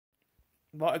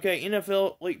But, okay,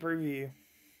 NFL league preview.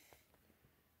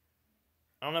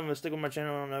 I don't know if I'm going to stick with my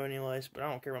channel. I don't know anyways, but I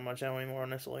don't care about my channel anymore,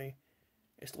 honestly.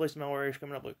 It's the least of my worries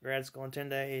coming up with grad school in 10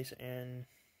 days and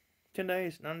 10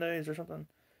 days, 9 days or something.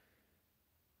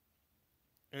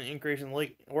 An increase in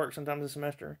league work sometimes this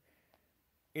semester.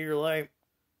 Either way,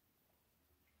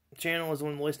 the channel is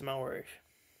one of the least of my worries.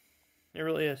 It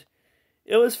really is.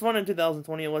 It was fun in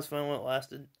 2020. It was fun when it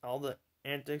lasted. All the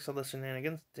antics, all the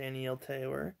shenanigans. Danielle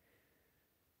Taylor.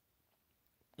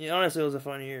 Yeah, honestly, it was a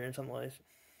fun year in some ways.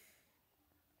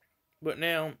 But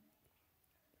now,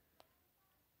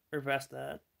 we're past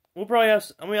that. We'll probably have...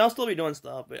 I mean, I'll still be doing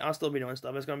stuff, but I'll still be doing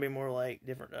stuff. It's going to be more like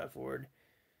different forward.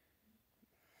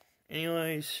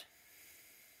 Anyways.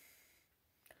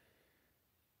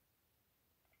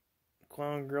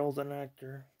 Clown Girl's an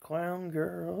actor. Clown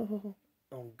Girl.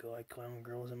 Oh, God. Clown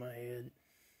Girl's in my head.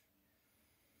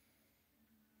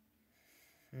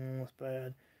 That's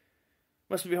bad.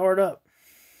 Must be hard up.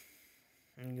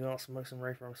 I'm going to smoke some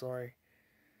reefer. I'm sorry.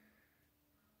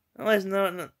 Unless,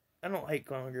 no, I don't hate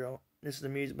Clown Girl. This is the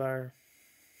music by her.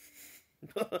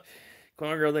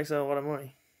 Clown Girl thinks I have a lot of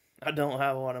money. I don't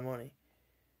have a lot of money.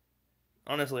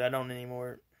 Honestly, I don't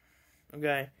anymore.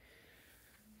 Okay.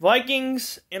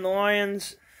 Vikings and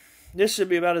Lions. This should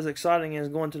be about as exciting as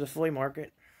going to the flea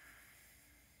market.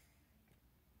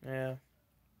 Yeah.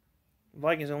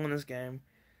 Vikings will win this game.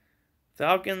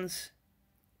 Falcons.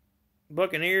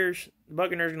 Buccaneers. The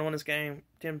Buccaneers are going to win this game.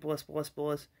 10 plus.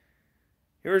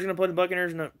 Whoever's going to play the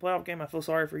Buccaneers in the playoff game, I feel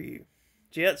sorry for you.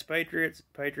 Jets, Patriots.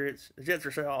 The Jets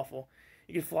are so awful.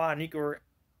 You can fly and you can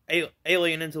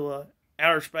alien into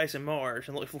outer space in Mars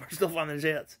and look for still find the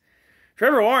Jets.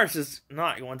 Trevor Lawrence is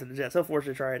not going to the Jets. He'll force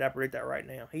a trade. I predict that right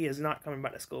now. He is not coming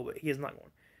back to school, but he is not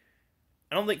going.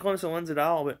 I don't think Clemson wins at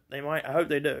all, but they might. I hope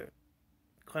they do.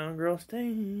 Clown Girls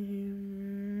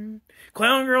team.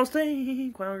 Clown Girls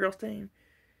team. Clown Girls team.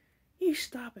 You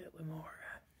stop it with Mara.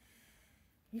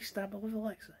 You stop it with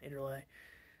Alexa. Interlay.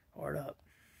 Hard up.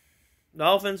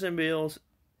 Dolphins and Bills.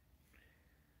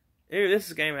 Ew,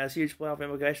 this game has huge playoff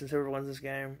implications. Whoever wins this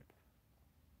game.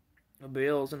 The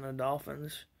Bills and the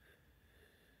Dolphins.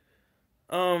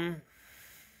 The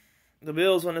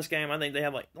Bills win this game. I think they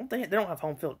have they don't have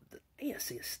home field. The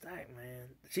AFC is stacked, man.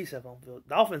 The Chiefs have home field.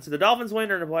 The Dolphins win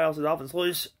during the playoffs. The Dolphins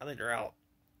lose. I think they're out.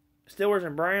 Steelers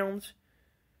and Browns.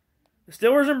 The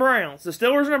Steelers and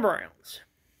the Browns.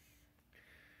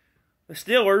 The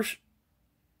Steelers.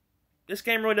 This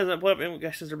game really doesn't play up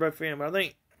implications. They're both in, but I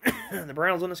think the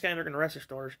Browns win this game. They're going to rest their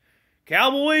stars.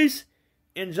 Cowboys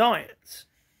and Giants.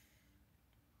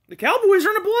 The Cowboys are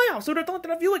in the playoffs. So I thought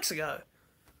that a few weeks ago.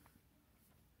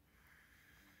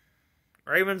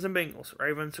 Ravens and Bengals.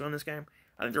 Ravens win this game.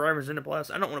 I think the Ravens in the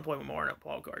playoffs. I don't want to play with Lamar in a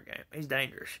wild card game. He's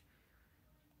dangerous.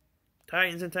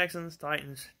 Titans and Texans.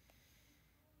 Titans.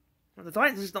 Well, the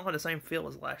Titans just don't have the same feel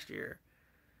as last year.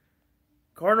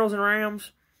 Cardinals and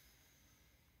Rams.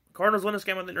 Cardinals win this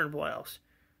game. I think they're in the playoffs.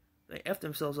 They effed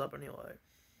themselves up anyway.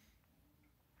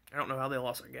 I don't know how they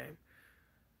lost that game.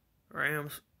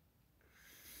 Rams.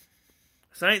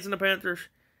 Saints and the Panthers.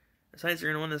 The Saints are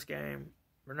going to win this game.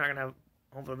 We're not going to have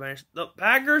home field advantage. The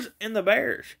Packers and the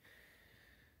Bears.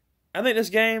 I think this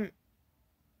game,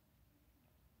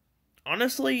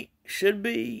 honestly, should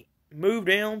be moved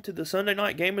down to the Sunday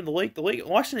night game of the league. The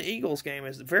Washington Eagles game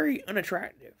is very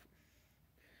unattractive.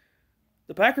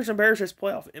 The Packers and Bears has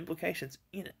playoff implications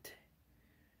in it.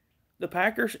 The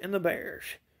Packers and the Bears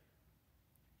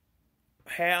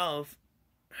have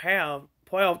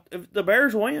playoff. If the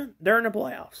Bears win, they're in the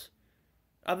playoffs.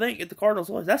 I think if the Cardinals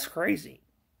lose, that's crazy.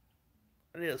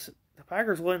 It is. The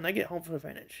Packers win, they get home field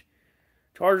advantage.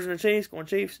 Chargers and the Chiefs, going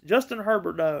Chiefs. Justin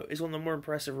Herbert, though, is one of the more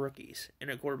impressive rookies in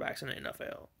the quarterbacks in the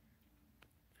NFL.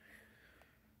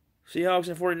 Seahawks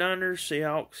and 49ers.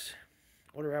 Seahawks.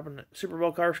 Whatever happened? Super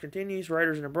Bowl curse continues.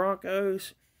 Raiders and the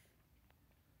Broncos.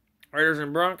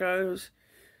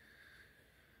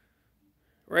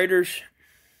 Raiders.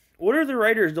 What are the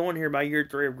Raiders doing here by year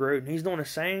 3 of Gruden? He's doing the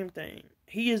same thing.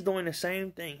 He is doing the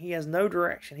same thing. He has no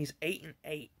direction. He's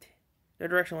 8-8. No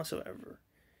direction whatsoever.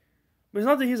 But it's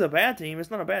not that he's a bad team.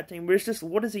 It's not a bad team. But it's just,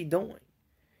 what is he doing?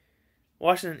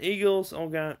 Washington Eagles. Oh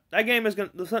God, that game is going.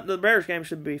 The Bears game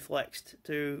should be flexed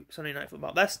to Sunday Night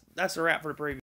Football. That's a wrap for the preview.